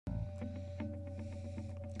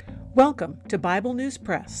Welcome to Bible News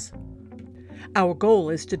Press. Our goal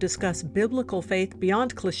is to discuss biblical faith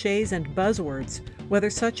beyond cliches and buzzwords, whether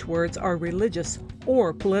such words are religious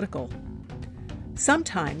or political.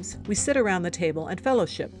 Sometimes we sit around the table and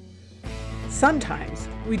fellowship. Sometimes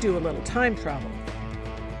we do a little time travel.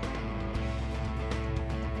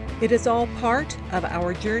 It is all part of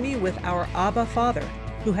our journey with our Abba Father,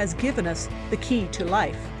 who has given us the key to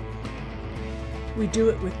life. We do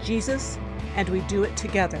it with Jesus, and we do it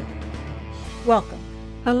together. Welcome.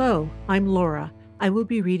 Hello, I'm Laura. I will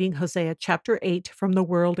be reading Hosea chapter 8 from the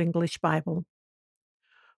World English Bible.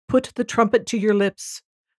 Put the trumpet to your lips.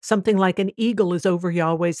 Something like an eagle is over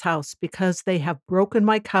Yahweh's house, because they have broken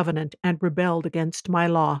my covenant and rebelled against my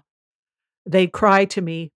law. They cry to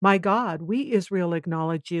me, "My God, we Israel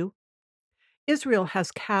acknowledge you." Israel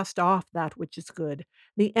has cast off that which is good.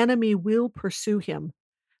 The enemy will pursue him.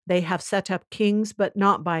 They have set up kings, but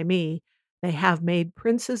not by me. They have made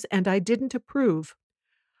princes, and I didn't approve.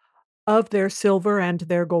 Of their silver and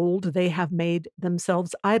their gold they have made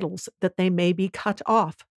themselves idols, that they may be cut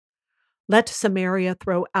off. Let Samaria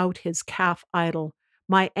throw out his calf idol.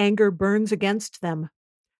 My anger burns against them.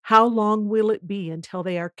 How long will it be until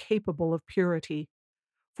they are capable of purity?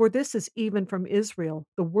 For this is even from Israel.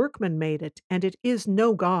 The workman made it, and it is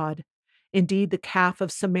no God. Indeed, the calf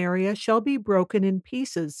of Samaria shall be broken in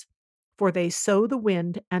pieces. For they sow the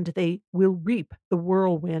wind, and they will reap the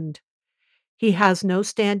whirlwind. He has no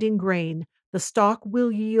standing grain. The stalk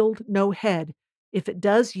will yield no head. If it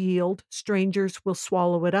does yield, strangers will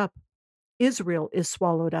swallow it up. Israel is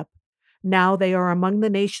swallowed up. Now they are among the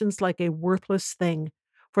nations like a worthless thing,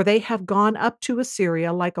 for they have gone up to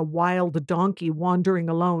Assyria like a wild donkey wandering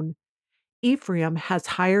alone. Ephraim has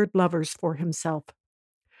hired lovers for himself.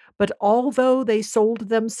 But although they sold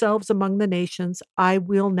themselves among the nations, I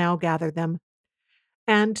will now gather them.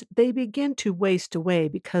 And they begin to waste away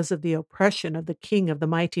because of the oppression of the king of the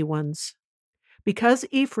mighty ones. Because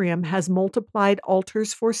Ephraim has multiplied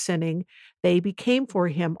altars for sinning, they became for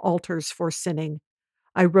him altars for sinning.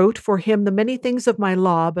 I wrote for him the many things of my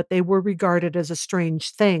law, but they were regarded as a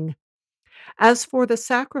strange thing. As for the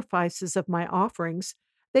sacrifices of my offerings,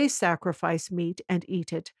 they sacrifice meat and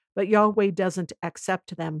eat it, but Yahweh doesn't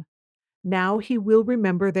accept them. Now he will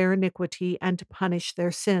remember their iniquity and punish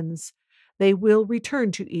their sins. They will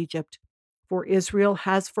return to Egypt. For Israel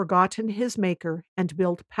has forgotten his Maker and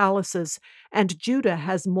built palaces, and Judah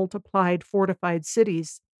has multiplied fortified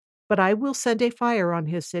cities. But I will send a fire on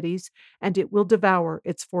his cities, and it will devour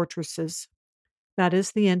its fortresses. That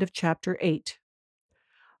is the end of chapter 8.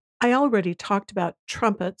 I already talked about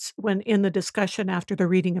trumpets when in the discussion after the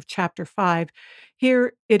reading of chapter 5.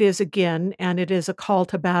 Here it is again, and it is a call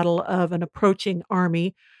to battle of an approaching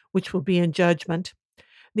army, which will be in judgment.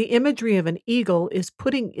 The imagery of an eagle is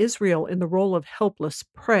putting Israel in the role of helpless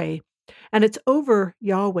prey, and it's over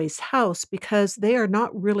Yahweh's house because they are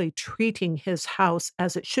not really treating his house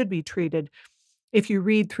as it should be treated. If you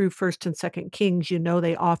read through 1st and 2nd Kings, you know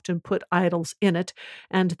they often put idols in it,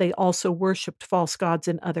 and they also worshiped false gods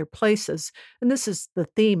in other places. And this is the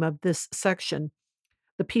theme of this section.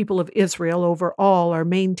 The people of Israel overall are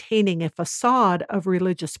maintaining a facade of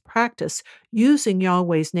religious practice using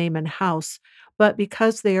Yahweh's name and house, but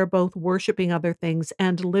because they are both worshiping other things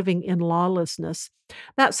and living in lawlessness,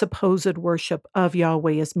 that supposed worship of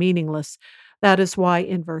Yahweh is meaningless. That is why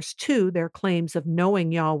in verse 2, their claims of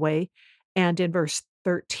knowing Yahweh, and in verse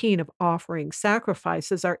 13 of offering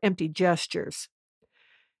sacrifices are empty gestures.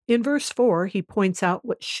 In verse 4, he points out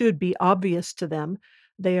what should be obvious to them.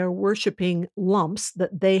 They are worshiping lumps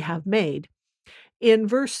that they have made. In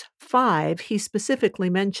verse 5, he specifically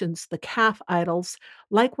mentions the calf idols,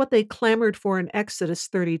 like what they clamored for in Exodus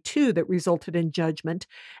 32 that resulted in judgment.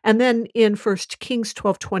 And then in 1 Kings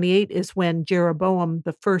 12:28 is when Jeroboam,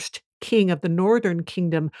 the first king of the northern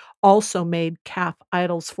kingdom, also made calf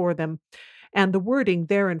idols for them. And the wording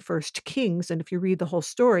there in First Kings, and if you read the whole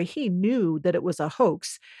story, he knew that it was a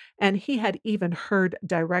hoax, and he had even heard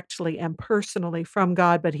directly and personally from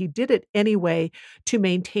God, but he did it anyway to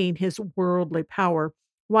maintain his worldly power.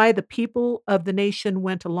 Why the people of the nation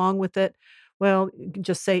went along with it? Well, you can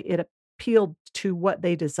just say it appealed to what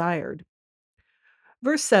they desired.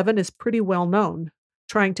 Verse 7 is pretty well known.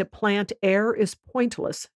 Trying to plant air is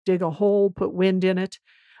pointless. Dig a hole, put wind in it.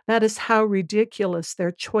 That is how ridiculous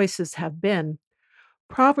their choices have been.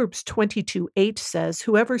 Proverbs 22:8 says,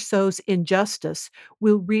 "Whoever sows injustice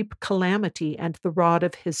will reap calamity, and the rod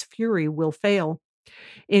of his fury will fail."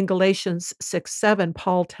 In Galatians 6:7,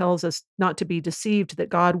 Paul tells us not to be deceived, that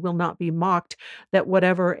God will not be mocked, that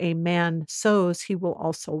whatever a man sows, he will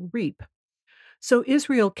also reap. So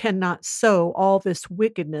Israel cannot sow all this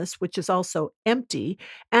wickedness, which is also empty,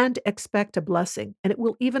 and expect a blessing. And it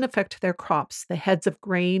will even affect their crops. The heads of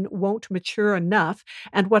grain won't mature enough,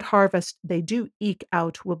 and what harvest they do eke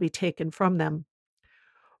out will be taken from them.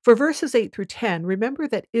 For verses 8 through 10, remember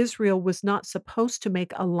that Israel was not supposed to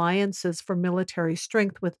make alliances for military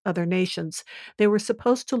strength with other nations. They were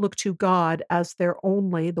supposed to look to God as their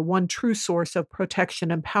only, the one true source of protection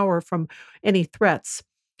and power from any threats.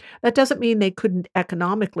 That doesn't mean they couldn't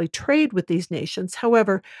economically trade with these nations.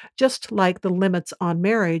 However, just like the limits on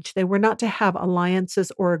marriage, they were not to have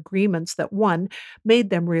alliances or agreements that one, made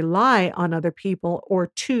them rely on other people,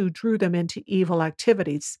 or two, drew them into evil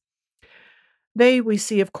activities. They, we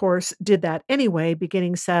see, of course, did that anyway,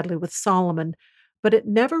 beginning sadly with Solomon, but it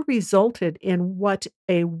never resulted in what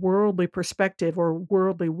a worldly perspective or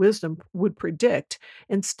worldly wisdom would predict.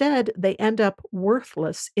 Instead, they end up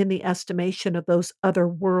worthless in the estimation of those other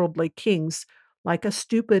worldly kings, like a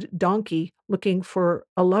stupid donkey looking for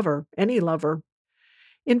a lover, any lover.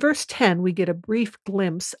 In verse 10, we get a brief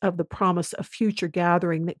glimpse of the promise of future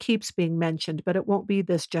gathering that keeps being mentioned, but it won't be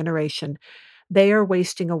this generation. They are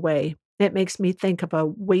wasting away. It makes me think of a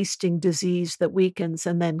wasting disease that weakens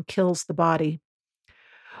and then kills the body.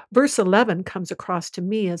 Verse 11 comes across to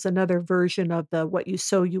me as another version of the what you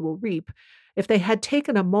sow, you will reap. If they had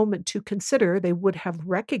taken a moment to consider, they would have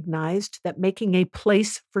recognized that making a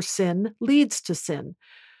place for sin leads to sin.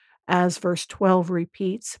 As verse 12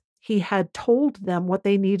 repeats, he had told them what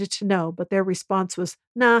they needed to know, but their response was,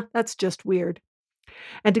 nah, that's just weird.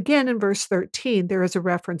 And again in verse 13, there is a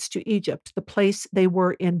reference to Egypt, the place they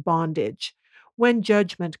were in bondage. When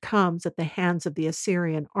judgment comes at the hands of the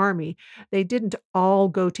Assyrian army, they didn't all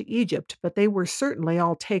go to Egypt, but they were certainly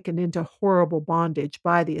all taken into horrible bondage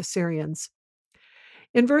by the Assyrians.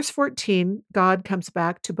 In verse 14, God comes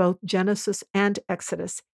back to both Genesis and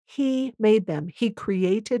Exodus. He made them. He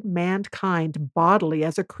created mankind bodily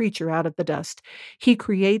as a creature out of the dust. He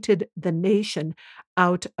created the nation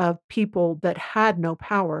out of people that had no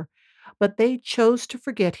power, but they chose to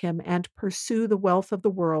forget him and pursue the wealth of the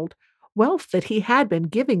world, wealth that he had been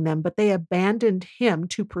giving them, but they abandoned him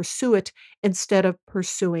to pursue it instead of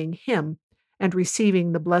pursuing him and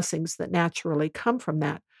receiving the blessings that naturally come from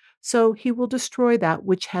that. So he will destroy that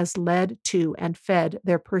which has led to and fed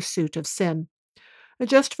their pursuit of sin.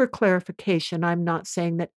 Just for clarification, I'm not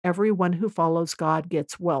saying that everyone who follows God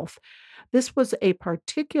gets wealth. This was a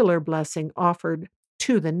particular blessing offered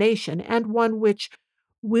to the nation, and one which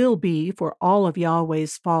will be for all of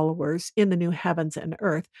Yahweh's followers in the new heavens and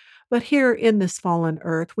earth. But here in this fallen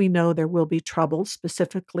earth, we know there will be trouble,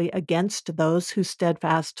 specifically against those who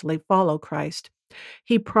steadfastly follow Christ.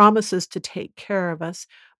 He promises to take care of us,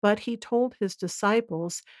 but he told his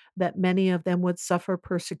disciples that many of them would suffer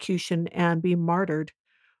persecution and be martyred,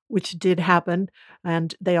 which did happen,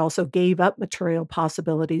 and they also gave up material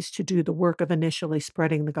possibilities to do the work of initially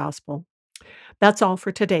spreading the gospel. That's all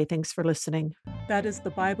for today. Thanks for listening. That is the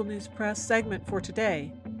Bible News Press segment for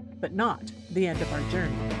today, but not the end of our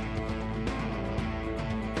journey.